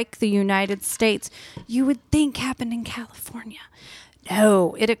strike the United States. You would think happened in California.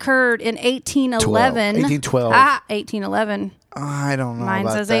 No, it occurred in 1811. 1812. 1811. I don't know. Mine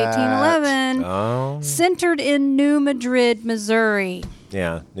about says that. 1811. Oh. Centered in New Madrid, Missouri.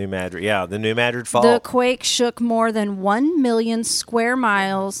 Yeah, New Madrid. Yeah, the New Madrid fault. The quake shook more than 1 million square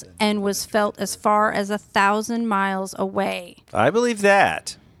miles and was felt as far as 1,000 miles away. I believe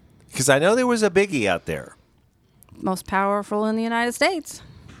that. Because I know there was a biggie out there. Most powerful in the United States.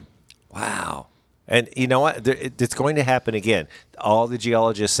 Wow. And you know what? It's going to happen again. All the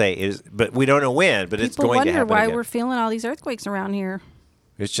geologists say is, but we don't know when, but it's going to happen People wonder why again. we're feeling all these earthquakes around here.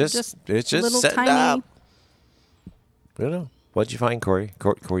 It's just little setting tiny. up. I don't know. What'd you find, Corey?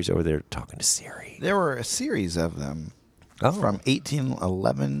 Corey's over there talking to Siri. There were a series of them from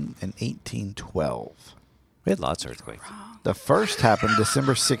 1811 and 1812. We had lots of earthquakes. The first happened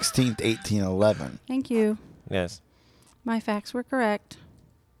December 16th, 1811. Thank you. Yes. My facts were correct.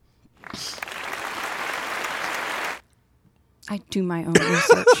 I do my own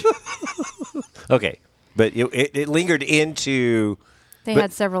research. Okay. But it lingered into... They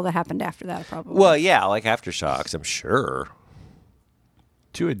had several that happened after that, probably. Well, yeah, like aftershocks, I'm sure.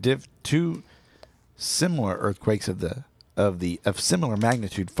 Two similar earthquakes of similar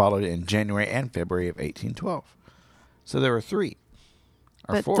magnitude followed in January and February of 1812. So there were three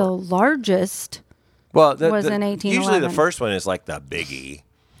or but four. the largest Well, was in 1811. Usually the first one is like the biggie.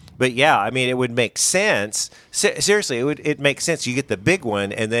 But yeah, I mean, it would make sense. Seriously, it makes sense. You get the big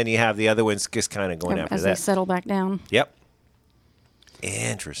one, and then you have the other ones just kind of going after as that. they settle back down. Yep.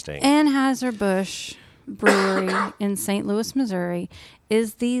 Interesting. Anheuser-Busch Brewery in St. Louis, Missouri,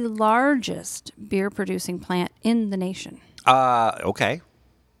 is the largest beer-producing plant in the nation. Okay.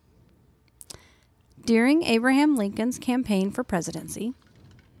 During Abraham Lincoln's campaign for presidency,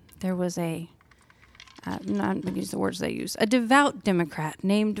 there was I'm not going to use the words they use, a devout Democrat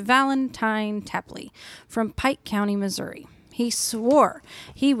named Valentine Tapley from Pike County, Missouri. He swore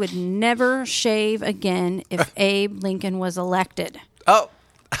he would never shave again if Abe Lincoln was elected. Oh.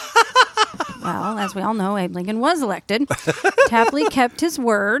 Well, as we all know, Abe Lincoln was elected. Tapley kept his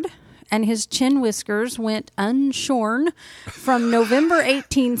word, and his chin whiskers went unshorn from November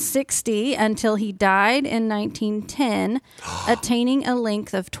 1860 until he died in 1910, attaining a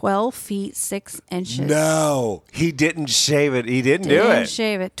length of 12 feet 6 inches. No, he didn't shave it. He didn't do Didn't it.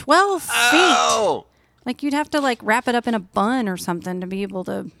 shave it. 12 feet. Oh. Like you'd have to like wrap it up in a bun or something to be able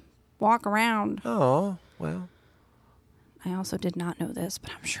to walk around. Oh, well. I also did not know this, but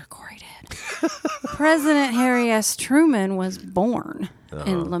I'm sure Corey did. President Harry S. Truman was born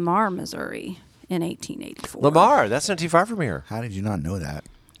in Lamar, Missouri in 1884. Lamar, that's not too far from here. How did you not know that?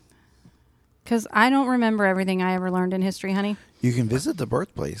 Because I don't remember everything I ever learned in history, honey. You can visit the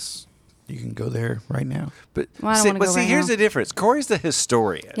birthplace. You can go there right now. But Well, I don't wanna go right here's now. the difference. Corey's the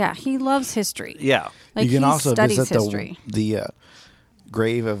historian. Yeah, he loves history. Yeah. Like you can he also studies visit history. the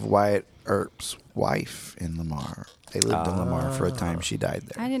grave of Wyatt Earp's wife in Lamar. They lived in Lamar for a time. She died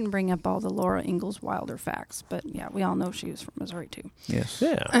there. I didn't bring up all the Laura Ingalls Wilder facts, but yeah, we all know she was from Missouri too. Yes.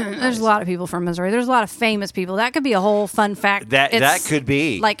 Yeah. There's a lot of people from Missouri. There's a lot of famous people. That could be a whole fun fact. That It's- could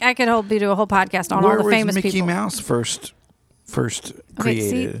be. Like I could do a whole podcast on Where all the was famous Mickey people. Mouse first Okay,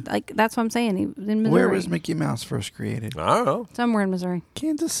 created? see, like that's what I'm saying. He was in Missouri. Where was Mickey Mouse first created? I don't know. Somewhere in Missouri.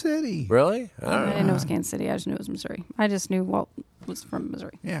 Kansas City. Really? I I don't know. didn't know it was Kansas City. I just knew it was Missouri. I just knew Walt was from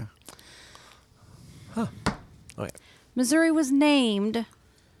Missouri. Yeah. Okay. Missouri was named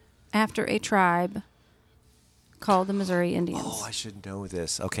after a tribe called the Missouri Indians, Oh, I should know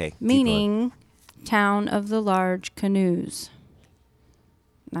this. Okay. keep going. meaning town of the large canoes.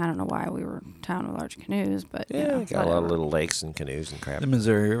 I don't know why we were town of large canoes, but Yeah, you know, got a lot whatever. of little lakes and canoes and crap. The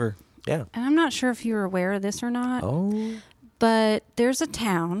Missouri River. Yeah. And I'm not sure if you're aware of this or not, Oh. but there's a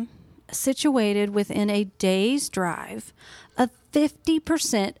town situated within a day's drive of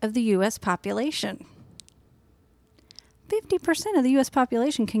 50% of the U.S. population. 50% of the U.S.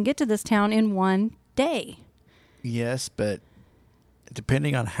 population can get to this town in one day. Yes, but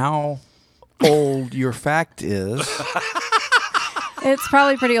depending on how old your fact is, It's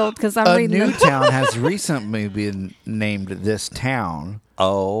probably pretty old because I'm a reading new the town has recently been named this town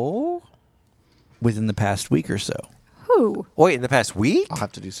Oh. within the past week or so. Who? Wait, in the past week? I'll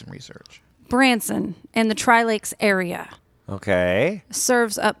have to do some research. Branson in the Tri-Lakes area Okay.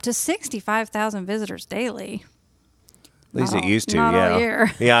 serves up to 65,000 visitors daily. At least Not it used to, all- not yeah. all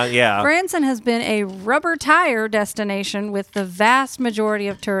year. Yeah, yeah. Branson has been a rubber tire destination with the vast majority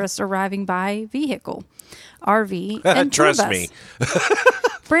of tourists arriving by vehicle, RV, and tour Trust bus. me.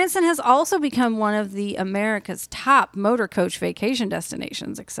 Branson has also become one of the America's top motor coach vacation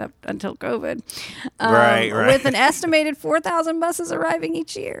destinations, except until COVID. Right. With an estimated 4,000 buses arriving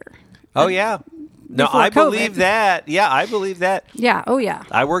each year. Oh, yeah. No, Before I COVID. believe that. Yeah, I believe that. Yeah. Oh, yeah.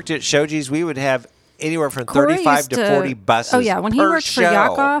 I worked at Shoji's. We would have anywhere from Corey 35 used to 40 buses. Oh, yeah. When he per worked for show.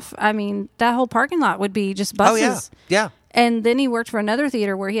 Yakov, I mean, that whole parking lot would be just Oh, buses. yeah. Yeah. And then he worked for another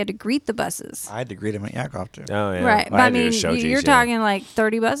theater where he had to greet the buses. I had to greet him at Yakov too. Oh, yeah. Right. But I I did mean, at Shoji's, you're yeah. talking like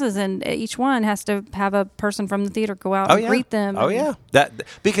 30 buses, and each one has to have a person from the theater go out Oh, and yeah. greet them. Oh, and- yeah.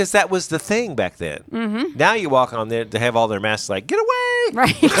 Because that was the thing back then. Mm-hmm. Now you walk on there to have all their masks like, get away.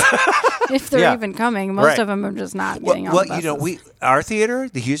 Right. If they're Yeah. even coming. Most Right. of them are just not Well, getting on the buses. you know, our theater,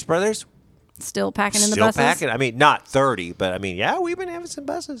 the Hughes Brothers, Still packing in the still buses. packing. I mean, not 30, but I mean, yeah, we've been having some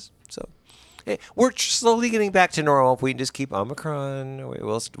buses. So we're slowly getting back to normal. If we can just keep Omicron, we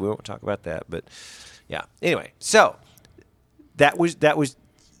won't talk about that. But yeah. Anyway, so that was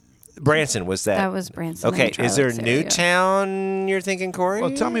Branson. Was that? That was Branson. in Okay. the Is there a Tri-Lakes new area. town you're thinking, Corey?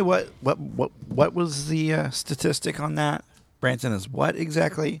 Well, tell me what was the statistic on that? Branson is what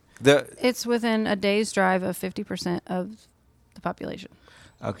exactly? It's within a day's drive of 50% of the population,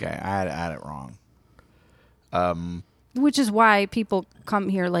 Okay, I had it wrong. which is why people come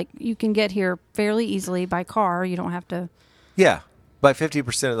here. Like, you can get here fairly easily by car. You don't have to. Yeah. By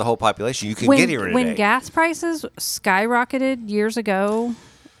 50% of the whole population, you can when get here in a when day. gas prices skyrocketed years ago,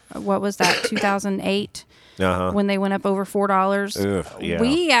 what was that, 2008? Uh-huh. When they went up over $4, Ugh, yeah.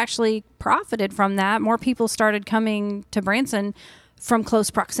 we actually profited from that. More people started coming to Branson from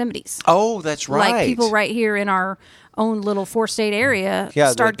close proximities. Oh, that's right. Like people right here in our own little 4-state area Yeah,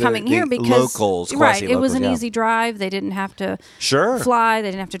 started the coming here because locals, right, it was quasi-locals, an yeah. easy drive. They didn't have to Sure. fly. They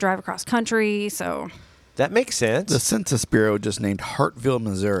didn't have to drive across country. So That makes sense. The Census Bureau just named Hartville,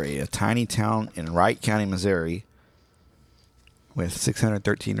 Missouri, a tiny town in Wright County, Missouri, with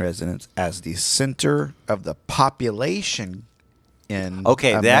 613 residents, as the center of the population in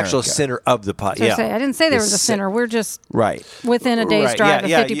Okay, the actual America. center of the pot. So Yeah, I didn't say there The was a cen- center. We're just Right. within a day's Right, drive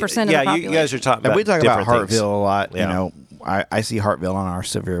yeah, of 50% of the yeah, population. you guys are talking about And we talk about different things. Hartville a lot. Yeah. You know, I see Hartville on our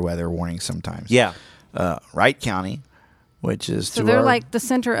severe weather warnings sometimes. Yeah. Wright County, which is So to they're our- like the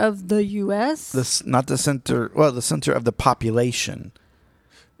center of the U.S.? not the center. Well, the center of the population.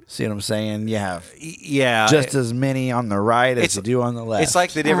 See what I'm saying? You have Yeah. just as many on the right as it's- you do on the left. It's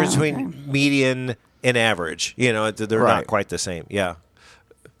like the difference okay. between median and average. You know, they're not Right. quite the same. Yeah.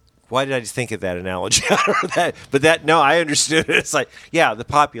 Why did I just think of that analogy? No, I understood it. It's like, yeah, the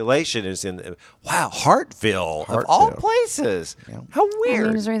population is wow, Hartville, of all Hartville. places. Yeah. How I weird.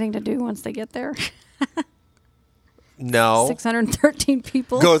 mean, is there anything to do once they get there? No. 613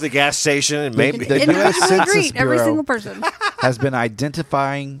 people. Go to the gas station and maybe. The Individually U.S. Census greet every Bureau single person. has been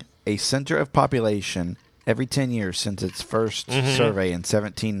identifying a center of population every 10 years since its first Mm-hmm. survey in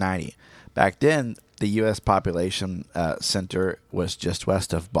 1790. Back then, the U.S. population center was just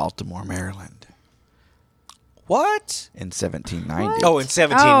west of Baltimore, Maryland What? in 1790. Oh, in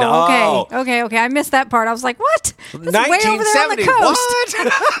 17. Oh, okay. I missed that part. I was like, what? That's way over there on the 1970. coast.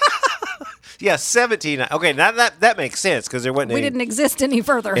 What? Yeah, 17. Okay, now that makes sense because there wasn't We any. didn't exist any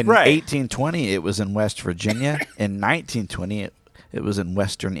further. In Right. 1820, it was in West Virginia. In 1920, it was in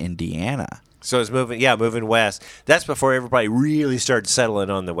western Indiana. So it's moving west. That's before everybody really started settling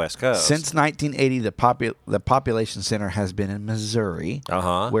on the West Coast. Since 1980, the population center has been in Missouri,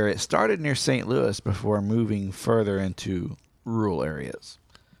 Uh-huh. where it started near St. Louis before moving further into rural areas.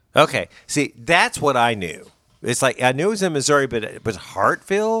 Okay, see, that's what I knew. It's like I knew it was in Missouri, but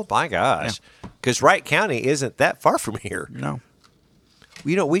Hartville, my gosh, because Wright County isn't that far from here. No,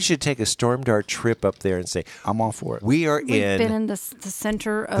 We should take a Storm Dart trip up there and say I'm all for it. we are We've been in in the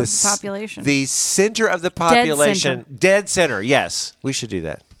center of the population. the center of the population, dead center. Yes, we should do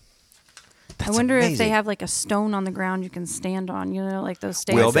that. I wonder if they amazing. have like a stone on the ground you can stand on. You know, like those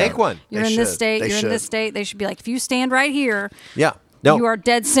states. We'll that make one. You're They in this should. state. They You're in this should. state. They should be like, if you stand right here, Yeah, no, you are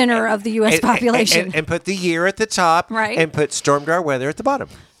dead center of the U.S. population. and put the year at the top, Right. And put Storm Dart Weather at the bottom.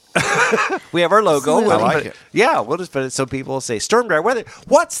 We have our logo. Absolutely. We'll I like put it. Yeah, we'll just put it so people will say Storm Dart Weather.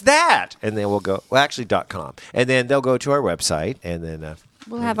 What's that? And then we'll go. Well, actually, .com, and then they'll go to our website, and then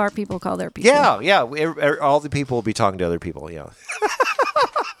We'll have our people call their people. yeah. All the people will be talking to other people. Yeah.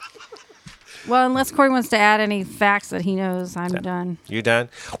 Well, unless Corey wants to add any facts that he knows, I'm done. You done?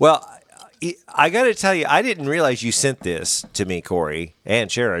 Well, I got to tell you, I didn't realize you sent this to me, Corey, and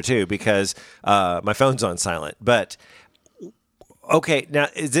Shara too, because my phone's on silent. But okay, now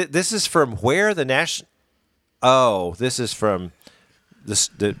this is from where the national? Oh, this is from the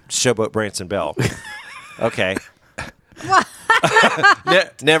Showboat Branson Bell. Okay.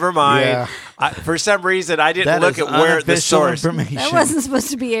 Never mind. Yeah. For some reason, I didn't That look is at where the unofficial source. information. That wasn't supposed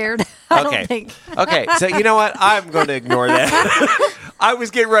to be aired. I Okay. don't think. Okay, so you know what? I'm going to ignore that. I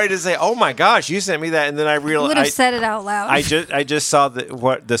was getting ready to say, "Oh my gosh, you sent me that," and then I I would realized have said it out loud. I just saw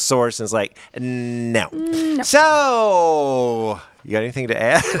the source and was like, no. So you got anything to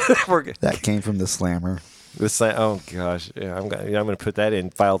add? We're good. That came from the Slammer. Oh gosh, yeah, I'm gonna put that in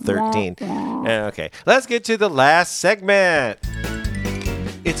file 13. Okay, let's get to the last segment.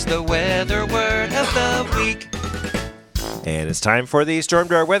 It's the weather word of the week. And it's time for the Storm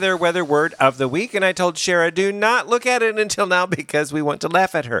Door weather word of the week. And I told Shara, do not look at it until now because we want to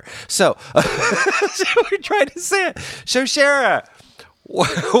laugh at her. So we're trying to say it. So Shara,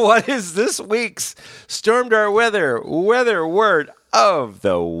 what is this week's Storm Door weather word of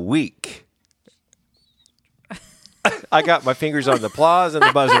the week? I got my fingers on the applause and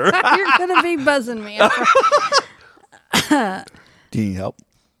the buzzer. You're gonna be buzzing me. Do you need help?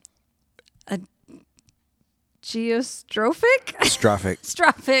 Geostrophic? Strophic.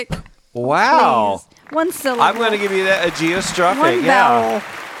 Strophic. Wow. Please. One syllable. I'm going to give you that, a geostrophic. one Yeah. vowel.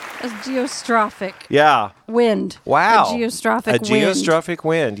 A geostrophic Yeah. wind. Wow. A geostrophic A geostrophic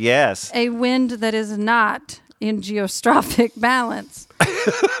wind, yes. A wind that is not in geostrophic balance.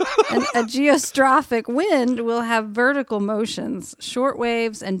 A geostrophic wind will have vertical motions. Short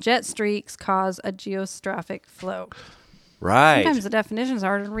waves and jet streaks cause a geostrophic flow. Right. Sometimes the definition is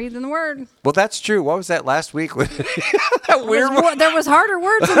harder to read than the word. Well, that's true. What was that last week? That weird one. There was harder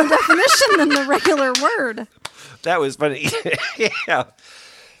words in the definition than the regular word. That was funny. Yeah.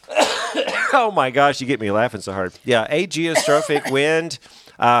 Oh my gosh, you get me laughing so hard. Yeah, a geostrophic wind.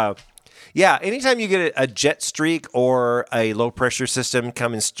 Yeah, anytime you get a jet streak or a low pressure system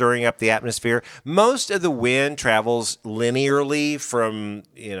coming stirring up the atmosphere, most of the wind travels linearly from,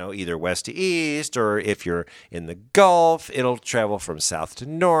 either west to east, or if you're in the Gulf, it'll travel from south to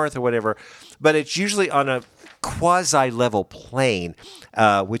north or whatever. But it's usually on a quasi-level plane,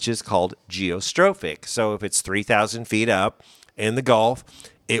 which is called geostrophic. So if it's 3,000 feet up in the Gulf,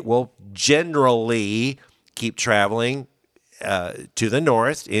 it will generally keep traveling to the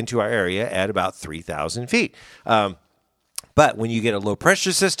north into our area at about 3,000 feet. But when you get a low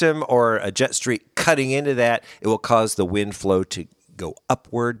pressure system or a jet streak cutting into that, it will cause the wind flow to go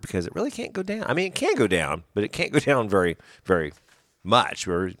upward because it really can't go down. I mean, it can go down, but it can't go down very, very much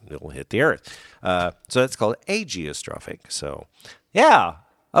where it'll hit the earth. So that's called a geostrophic. So, yeah,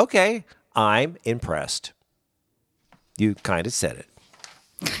 okay, I'm impressed. You kind of said it.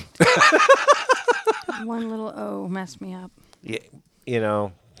 One little O messed me up. Yeah,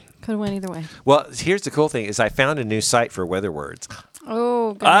 Could have went either way. Well, here's the cool thing is I found a new site for weather words.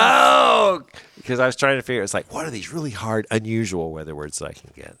 Oh, goodness. Oh, because I was trying to figure, it's like, what are these really hard, unusual weather words that I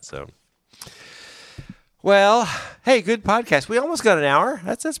can get? So, well, hey, good podcast. We almost got an hour.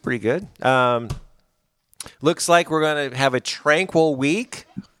 That's pretty good. Looks like we're going to have a tranquil week.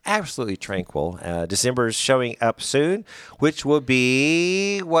 Absolutely tranquil. December is showing up soon, which will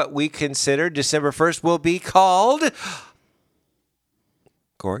be what we consider December 1st will be called...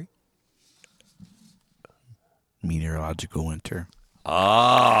 Corey? Meteorological winter.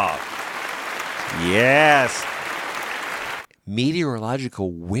 Oh, yes.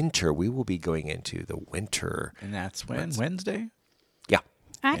 Meteorological winter. We will be going into the winter. And that's when? Wednesday? Yeah.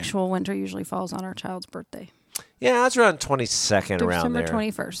 Actual winter usually falls on our child's birthday. Yeah, that's around 22nd around there.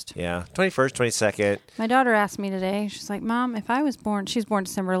 December 21st. Yeah, 21st, 22nd. My daughter asked me today, she's like, Mom, if I was born, she's born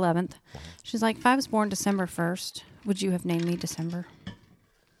December 11th. She's like, if I was born December 1st, would you have named me December?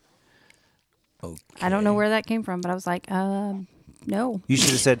 Okay. I don't know where that came from, but I was like, no. You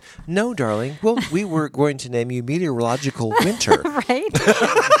should have said, no, darling. Well, we were going to name you Meteorological Winter. Right?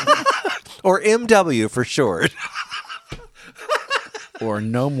 Or MW for short. Or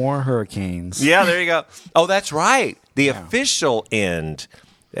no more hurricanes. Yeah, there you go. Oh, that's right. The official end.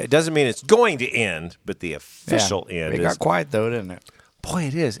 It doesn't mean it's going to end, but the official end It is... got quiet, though, didn't it? Boy,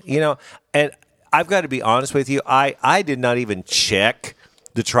 it is. And I've got to be honest with you. I did not even check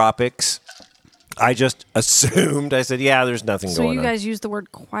the tropics. I just assumed. I said, yeah, there's nothing So going you on. guys use the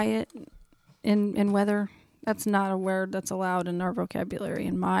word quiet in weather? That's not a word that's allowed in our vocabulary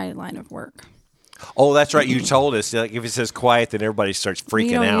in my line of work. Oh, that's right. You told us. Like, if it says quiet, then everybody starts freaking We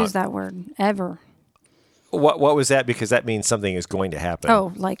don't out. use that word ever. What was that? Because that means something is going to happen.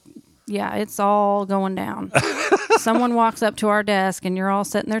 Oh, yeah, it's all going down. Someone walks up to our desk and you're all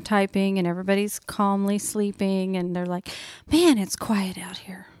sitting there typing and everybody's calmly sleeping and they're like, man, it's quiet out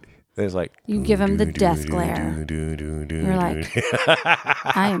here. There's like... You give them the death glare. You're like,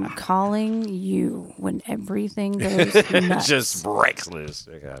 I am calling you when everything goes nuts. It just breaks loose.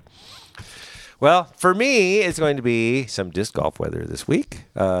 Okay. Well, for me, it's going to be some disc golf weather this week.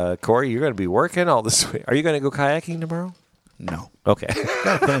 Corey, you're going to be working all this week. Are you going to go kayaking tomorrow? No. Okay.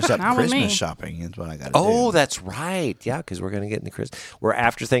 Gotta finish up Not with me. Christmas shopping is what I gotta do. Oh, that's right. Yeah, because we're going to get in the Christmas. We're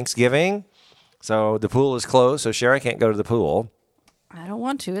after Thanksgiving, so the pool is closed, so Shara can't go to the pool. I don't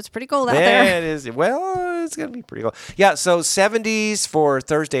want to. It's pretty cold out Yeah, there. it is. Well, it's going to be pretty cold. Yeah, so 70s for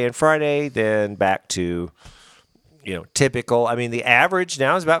Thursday and Friday, then back to, typical. I mean, the average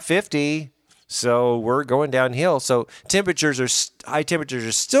now is about 50, so we're going downhill. So high temperatures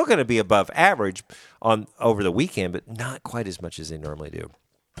are still going to be above average over the weekend, but not quite as much as they normally do.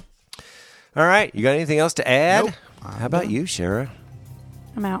 All right, you got anything else to add? Nope. How about you, Shara?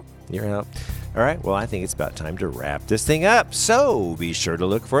 I'm out. You're out. All right. Well, I think it's about time to wrap this thing up. So be sure to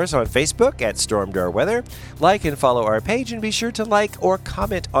look for us on Facebook at Stormdar Weather. Like and follow our page, and be sure to like or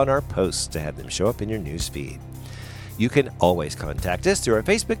comment on our posts to have them show up in your news feed. You can always contact us through our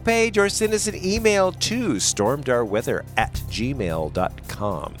Facebook page or send us an email to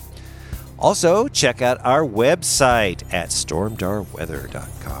stormdarweather@gmail.com. Also, check out our website at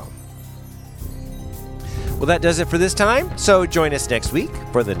stormdarweather.com. Well, that does it for this time. So join us next week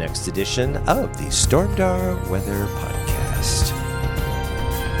for the next edition of the Stormdar Weather Podcast.